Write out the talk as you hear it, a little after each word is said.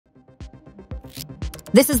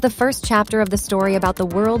This is the first chapter of the story about the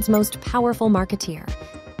world's most powerful marketeer.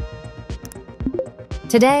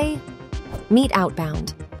 Today, meet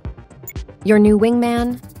Outbound, your new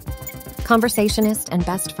wingman, conversationist, and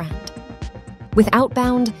best friend. With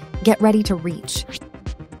Outbound, get ready to reach.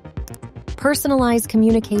 Personalize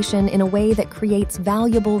communication in a way that creates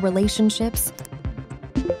valuable relationships.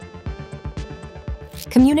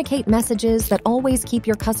 Communicate messages that always keep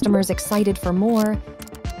your customers excited for more.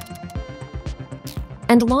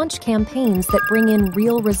 And launch campaigns that bring in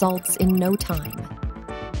real results in no time.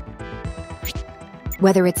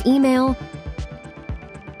 Whether it's email,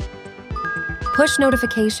 push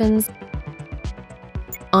notifications,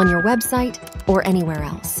 on your website, or anywhere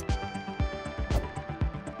else.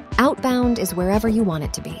 Outbound is wherever you want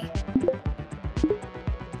it to be.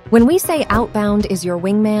 When we say Outbound is your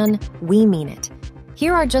wingman, we mean it.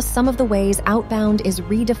 Here are just some of the ways Outbound is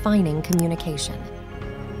redefining communication.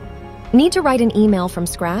 Need to write an email from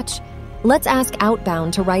scratch? Let's ask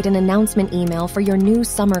Outbound to write an announcement email for your new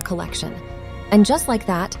summer collection. And just like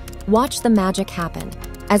that, watch the magic happen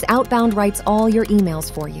as Outbound writes all your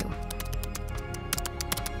emails for you.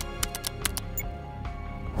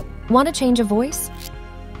 Want to change a voice?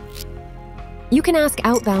 You can ask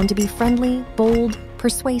Outbound to be friendly, bold,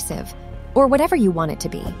 persuasive, or whatever you want it to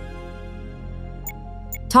be.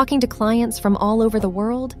 Talking to clients from all over the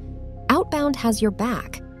world? Outbound has your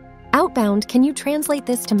back. Outbound, can you translate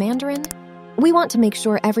this to Mandarin? We want to make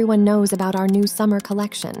sure everyone knows about our new summer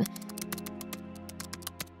collection.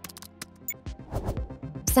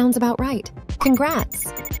 Sounds about right.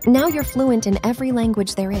 Congrats! Now you're fluent in every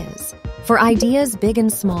language there is. For ideas big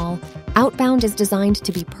and small, Outbound is designed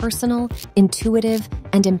to be personal, intuitive,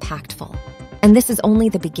 and impactful. And this is only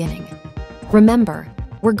the beginning. Remember,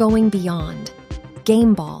 we're going beyond.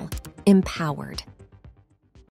 Gameball, empowered.